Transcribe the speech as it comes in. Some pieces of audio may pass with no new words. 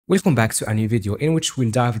Welcome back to a new video in which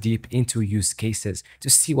we'll dive deep into use cases to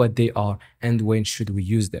see what they are and when should we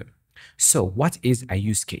use them. So what is a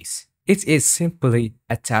use case? It is simply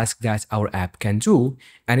a task that our app can do,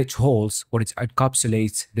 and it holds or it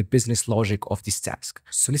encapsulates the business logic of this task.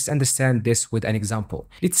 So let's understand this with an example.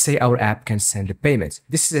 Let's say our app can send a payment.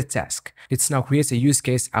 This is a task. Let's now create a use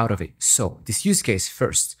case out of it. So this use case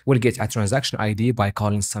first will get a transaction ID by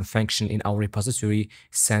calling some function in our repository,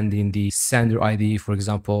 sending the sender ID, for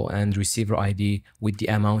example, and receiver ID with the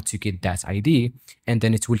amount to get that ID. And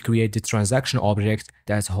then it will create the transaction object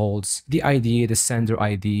that holds the ID, the sender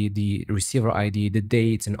ID, the receiver ID, the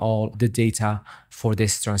date, and all the data for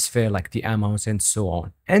this transfer, like the amount and so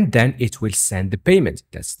on. And then it will send the payment.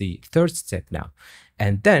 That's the third step now.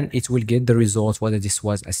 And then it will get the result whether this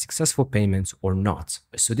was a successful payment or not.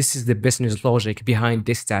 So this is the business logic behind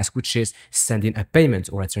this task, which is sending a payment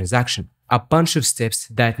or a transaction. A bunch of steps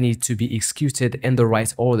that need to be executed in the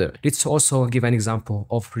right order. Let's also give an example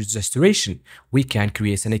of registration. We can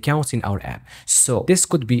create an account in our app. So this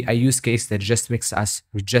could be a use case that just makes us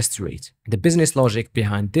registerate. The business logic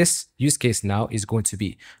behind this use case now is going to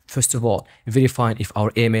be, first of all, verifying if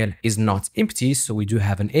our email is not empty. So we do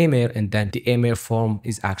have an email, and then the email form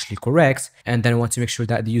is actually correct. And then we want to make sure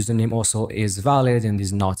that the username also is valid and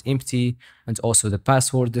is not empty, and also the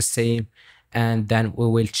password the same. And then we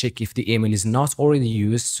will check if the email is not already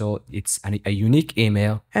used, so it's a unique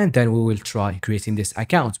email. And then we will try creating this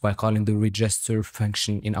account by calling the register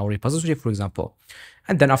function in our repository, for example.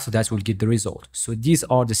 And then after that, we'll get the result. So these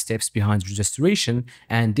are the steps behind registration,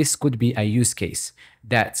 and this could be a use case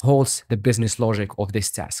that holds the business logic of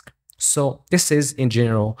this task. So this is in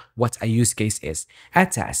general what a use case is, a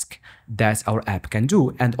task that our app can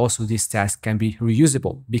do, and also this task can be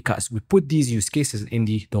reusable because we put these use cases in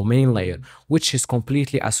the domain layer, which is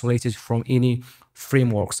completely isolated from any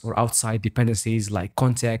frameworks or outside dependencies like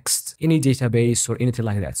context, any database or anything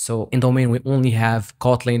like that. So in domain, we only have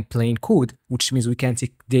Kotlin plain code, which means we can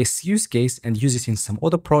take this use case and use it in some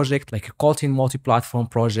other project, like a Kotlin multi-platform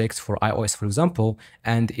project for iOS, for example.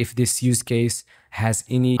 And if this use case has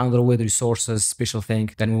any underweight resources, special thing,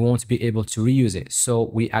 then we won't be able to reuse it.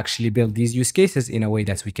 So we actually build these use cases in a way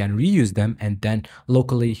that we can reuse them and then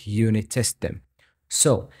locally unit test them.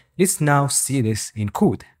 So let's now see this in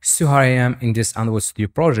code. So here I am in this Android Studio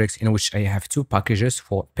project in which I have two packages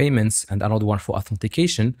for payments and another one for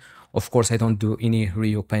authentication. Of course, I don't do any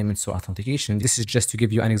real payments or authentication. This is just to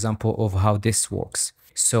give you an example of how this works.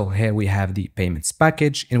 So here we have the payments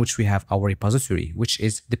package in which we have our repository, which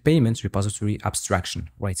is the payments repository abstraction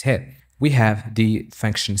right here. We have the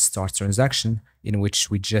function start transaction in which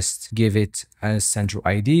we just give it a sender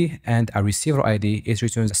ID and a receiver ID. It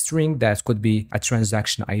returns a string that could be a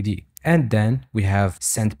transaction ID. And then we have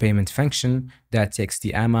send payment function that takes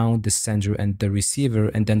the amount, the sender and the receiver,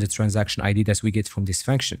 and then the transaction ID that we get from this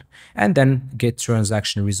function. And then get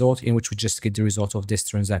transaction result in which we just get the result of this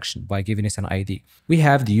transaction by giving it an ID. We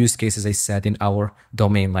have the use case, as I said, in our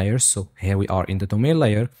domain layer. So here we are in the domain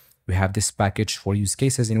layer. We have this package for use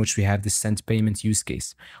cases in which we have the send payment use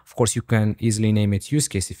case. Of course, you can easily name it use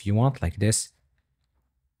case if you want, like this,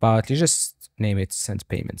 but let's just name it send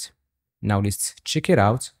payment. Now let's check it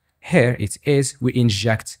out. Here it is. We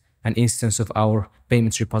inject an instance of our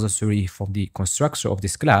payments repository from the constructor of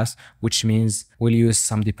this class, which means we'll use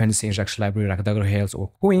some dependency injection library like Dagger, Hilt,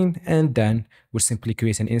 or Koin, and then we'll simply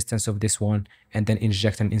create an instance of this one and then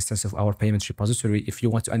inject an instance of our payments repository. If you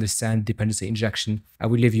want to understand dependency injection, I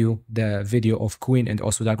will leave you the video of Koin and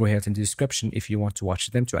also Dagger, Hilt in the description if you want to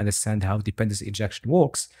watch them to understand how dependency injection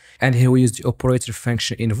works. And here we use the operator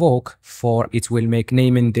function invoke, for it will make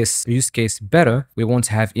naming this use case better. We won't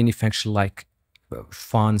have any function like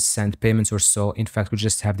funds, send payments or so. In fact, we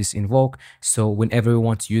just have this invoke. So whenever we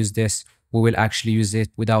want to use this, we will actually use it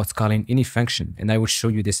without calling any function. And I will show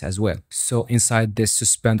you this as well. So inside this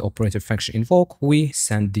suspend operator function invoke, we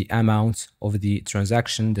send the amount of the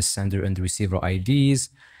transaction, the sender and the receiver IDs.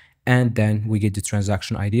 And then we get the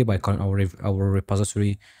transaction ID by calling our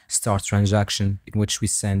repository start transaction, in which we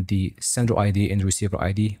send the sender ID and receiver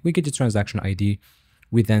ID. We get the transaction ID.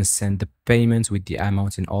 We then send the payment with the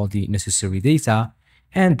amount and all the necessary data,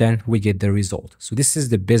 and then we get the result. So this is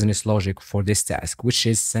the business logic for this task, which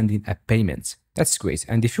is sending a payment. That's great.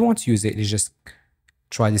 And if you want to use it, let's just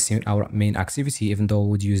try this in our main activity. Even though we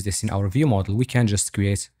would use this in our view model, we can just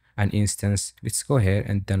create an instance. Let's go here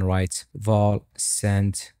and then write val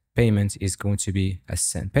send payment is going to be a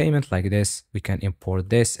send payment like this. We can import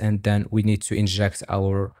this, and then we need to inject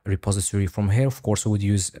our repository from here. Of course, we would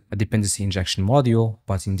use a dependency injection module,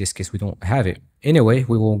 but in this case, we don't have it. Anyway,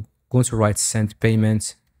 we will going to write send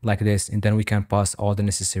payment like this, and then we can pass all the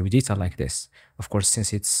necessary data like this. Of course,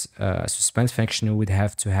 since it's a suspend function, we would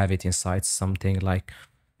have to have it inside something like,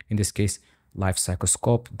 in this case,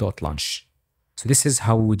 lifecyclescope.launch. So this is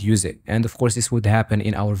how we would use it. And of course, this would happen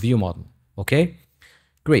in our view model. Okay,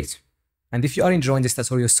 great. And if you are enjoying this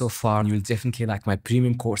tutorial so far, you will definitely like my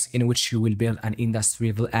premium course, in which you will build an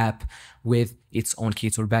industry-level app with its own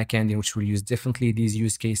Ktor backend, in which we'll use definitely these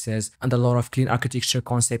use cases and a lot of clean architecture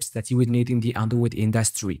concepts that you would need in the Android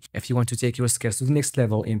industry. If you want to take your skills to the next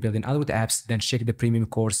level in building Android apps, then check the premium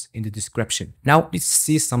course in the description. Now, let's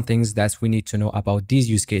see some things that we need to know about these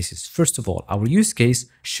use cases. First of all, our use case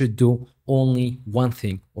should do only one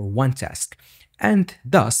thing or one task, and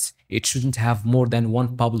thus it shouldn't have more than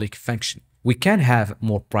one public function. We can have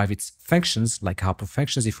more private functions like helper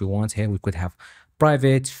functions if we want. Here we could have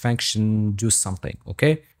private function do something,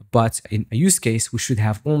 okay? But in a use case, we should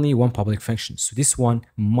have only one public function. So this one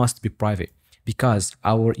must be private, because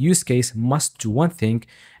our use case must do one thing,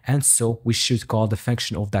 and so we should call the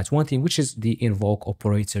function of that one thing, which is the invoke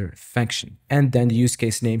operator function. And then the use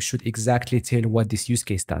case name should exactly tell what this use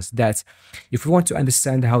case does. That if we want to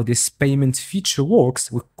understand how this payment feature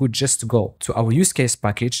works, we could just go to our use case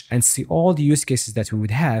package and see all the use cases that we would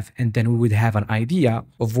have, and then we would have an idea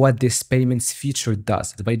of what this payments feature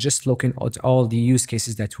does by just looking at all the use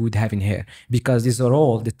cases that we would have in here, because these are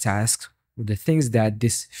all the tasks, the things that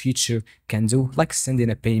this feature can do, like sending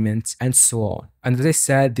a payment and so on. And as I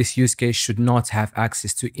said, this use case should not have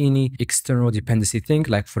access to any external dependency thing,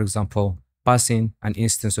 like for example, passing an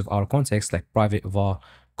instance of our context, like private var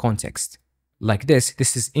context. Like this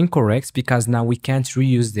is incorrect, because now we can't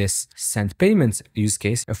reuse this send payment use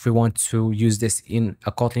case if we want to use this in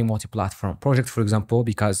a Kotlin multi-platform project, for example,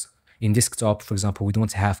 because in desktop, for example, we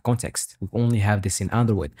don't have context. We only have this in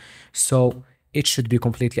Android. So it should be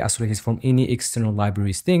completely isolated from any external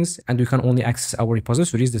libraries things, and we can only access our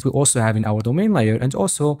repositories that we also have in our domain layer. And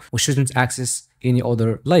also we shouldn't access any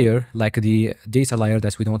other layer like the data layer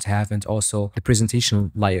that we don't have, and also the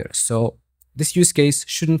presentation layer. So this use case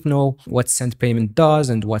shouldn't know what send payment does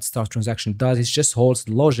and what start transaction does. It just holds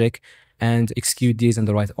the logic and execute these in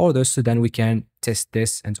the right order, so then we can test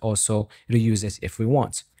this and also reuse it if we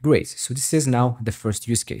want. Great. So this is now the first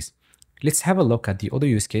use case. Let's have a look at the other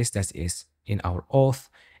use case that is in our auth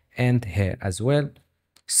and here as well.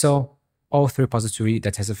 So auth repository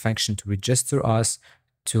that has a function to register us,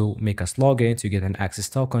 to make us log in, to get an access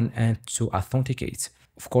token, and to authenticate.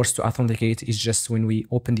 Of course, to authenticate is just when we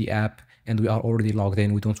open the app and we are already logged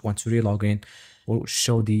in. We don't want to re-log in or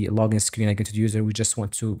show the login screen again to the user. We just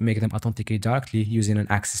want to make them authenticate directly using an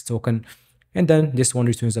access token. And then this one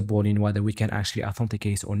returns a boolean whether we can actually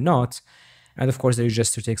authenticate or not. And of course, the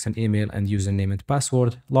register takes an email and username and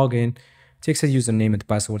password, login, takes a username and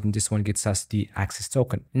password, and this one gets us the access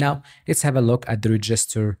token. Now, let's have a look at the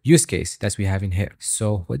register use case that we have in here.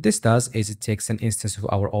 So what this does is it takes an instance of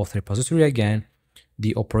our auth repository again,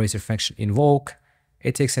 the operator function invoke,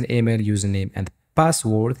 it takes an email, username, and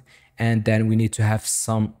password, and then we need to have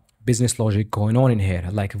some business logic going on in here,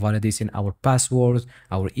 like validating our password,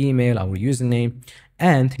 our email, our username.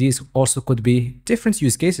 And these also could be different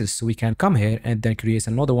use cases. So we can come here and then create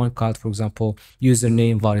another one called, for example,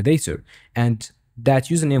 username validator. And that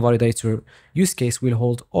username validator use case will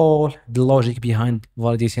hold all the logic behind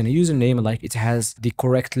validating a username, like it has the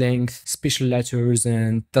correct length, special letters,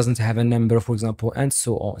 and doesn't have a number, for example, and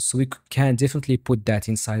so on. So we can definitely put that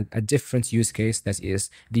inside a different use case that is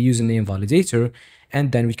the username validator.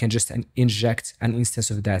 And then we can just inject an instance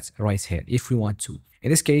of that right here if we want to. In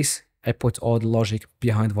this case, I put all the logic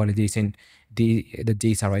behind validating the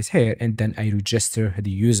data right here, and then I register the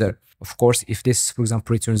user. Of course, if this, for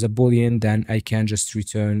example, returns a boolean, then I can just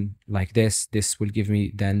return like this. This will give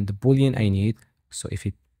me then the boolean I need. So if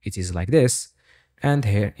it is like this, and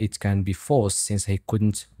here it can be false since I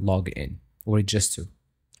couldn't log in or register.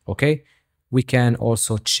 Okay. We can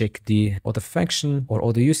also check the other function or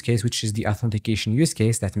other use case, which is the authentication use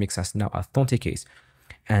case that makes us now authenticate.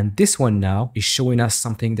 And this one now is showing us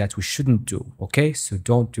something that we shouldn't do. Okay, so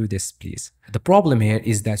don't do this, please. The problem here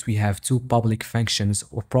is that we have two public functions,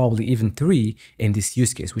 or probably even three, in this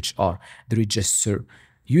use case, which are the register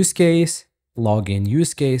use case, login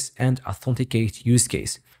use case, and authenticate use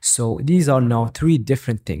case. So these are now three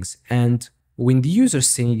different things. And when the user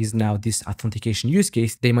sees now this authentication use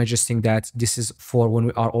case, they might just think that this is for when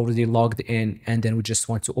we are already logged in and then we just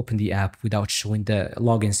want to open the app without showing the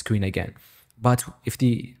login screen again. But if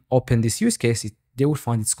they open this use case, it they will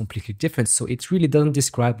find it's completely different. So it really doesn't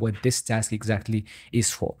describe what this task exactly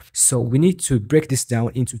is for. So we need to break this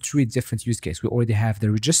down into 3 different use cases. We already have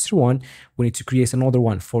the register one. We need to create another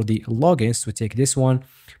one for the logins. So take this one,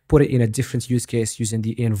 put it in a different use case using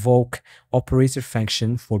the invoke operator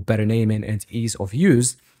function for better naming and ease of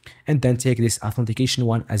use. And then take this authentication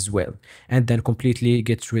one as well, and then completely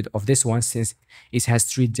get rid of this one since it has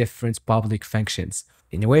 3 different public functions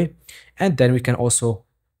anyway. And then we can also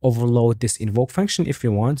overload this invoke function if we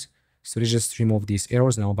want. So let's just remove these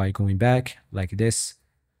errors now by going back like this.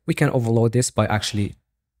 We can overload this by actually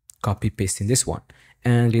copy pasting this one,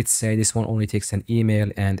 and let's say this one only takes an email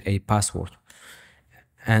and a password.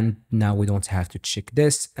 And now we don't have to check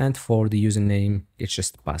this. And for the username, it's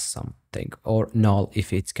just pass something, or null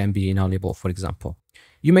if it can be nullable, for example.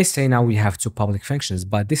 You may say now we have 2 public functions,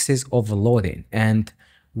 but this is overloading. And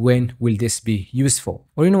when will this be useful?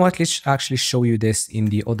 Or you know what, let's actually show you this in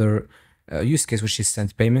the other use case, which is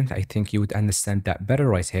send payment. I think you would understand that better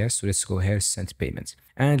right here. So let's go here, send payment.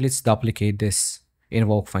 And let's duplicate this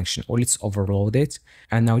invoke function, or let's overload it.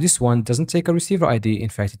 And now this one doesn't take a receiver ID. In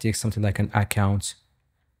fact, it takes something like an account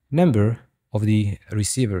number of the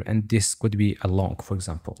receiver, and this could be a long, for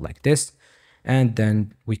example, like this. And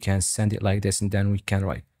then we can send it like this, and then we can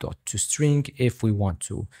write .toString if we want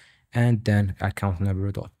to, and then account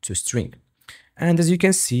number .toString. And as you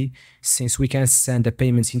can see, since we can send the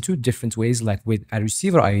payments in 2 different ways, like with a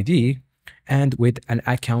receiver ID and with an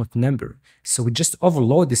account number. So we just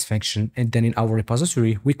overload this function, and then in our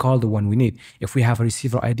repository, we call the one we need. If we have a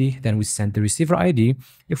receiver ID, then we send the receiver ID.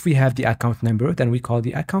 If we have the account number, then we call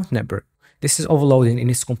the account number. This is overloading, and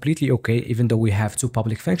it's completely okay, even though we have 2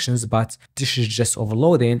 public functions, but this is just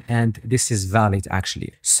overloading, and this is valid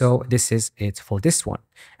actually. So this is it for this one.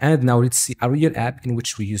 And now let's see a real app in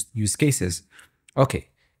which we use cases. Okay.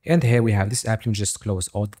 And here we have this app. You just close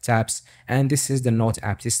all the tabs. And this is the node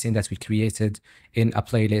app testing that we created in a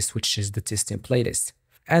playlist, which is the testing playlist.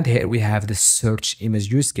 And here we have the search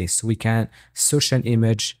image use case. So we can search an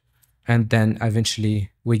image, and then eventually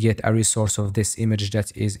we get a resource of this image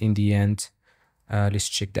that is in the end. Let's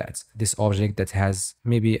check that. This object that has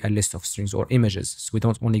maybe a list of strings or images. So we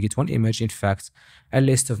don't only get one image, in fact, a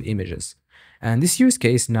list of images. And this use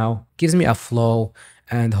case now gives me a flow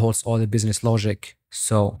and holds all the business logic.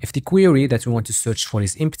 So if the query that we want to search for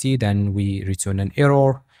is empty, then we return an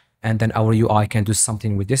error, and then our UI can do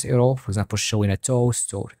something with this error, for example, showing a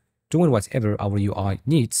toast or doing whatever our UI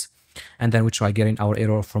needs. And then we try getting our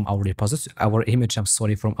error from our repository, our image,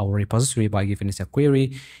 from our repository by giving it a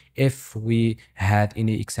query. If we had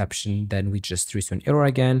any exception, then we just return error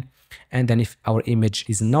again. And then if our image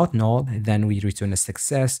is not null, then we return a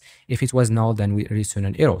success. If it was null, then we return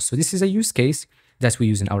an error. So this is a use case that we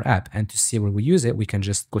use in our app. And to see where we use it, we can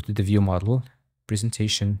just go to the view model,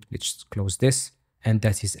 presentation, let's close this, and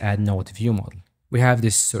that is add node view model. We have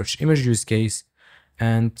this search image use case,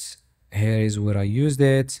 and here is where I used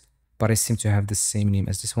it, but I seem to have the same name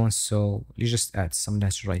as this one. So you just add some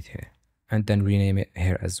letters right here, and then rename it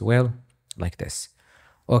here as well, like this.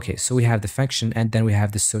 Okay, so we have the function, and then we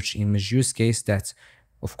have the search image use case that,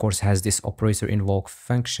 of course, has this operator invoke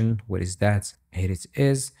function. Where is that? Here it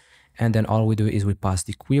is. And then all we do is we pass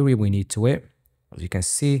the query we need to it, as you can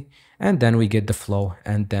see, and then we get the flow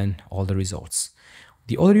and then all the results.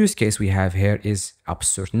 The other use case we have here is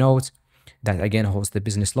absurd node that again holds the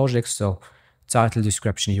business logic. So title,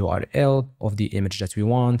 description, URL of the image that we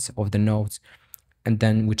want, of the node, and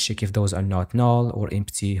then we check if those are not null or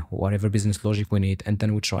empty, whatever business logic we need, and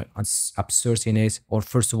then we try absurting it, or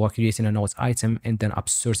first of all creating a node item and then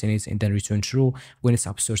absurting it and then return true. When it's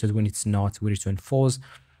absurted, when it's not, we return false.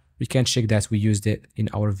 We can check that we used it in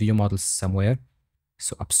our view models somewhere.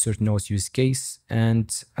 So absurd node use case, and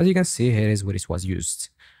as you can see, here is where it was used.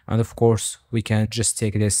 And of course, we can just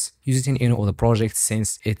take this, use it in any other project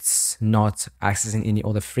since it's not accessing any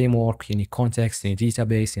other framework, any context, any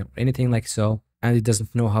database, or anything like so. And it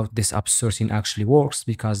doesn't know how this absurding actually works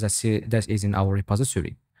because that is in our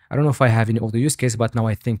repository. I don't know if I have any other use case, but now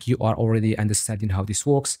I think you are already understanding how this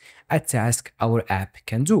works. A task our app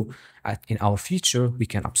can do. In our future, we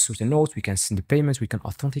can absurd a node, we can send the payment, we can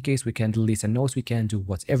authenticate, we can delete a node, we can do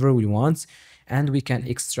whatever we want, and we can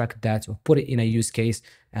extract that or put it in a use case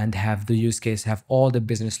and have the use case have all the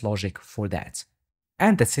business logic for that.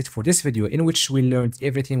 And that's it for this video, in which we learned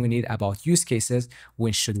everything we need about use cases,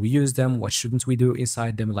 when should we use them, what shouldn't we do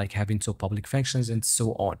inside them, like having 2 public functions and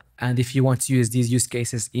so on. And if you want to use these use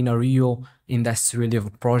cases in a real industry level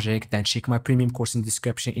project, then check my premium course in the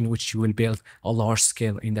description, in which you will build a large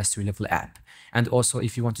scale industry level app. And also,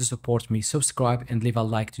 if you want to support me, subscribe and leave a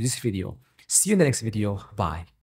like to this video. See you in the next video. Bye.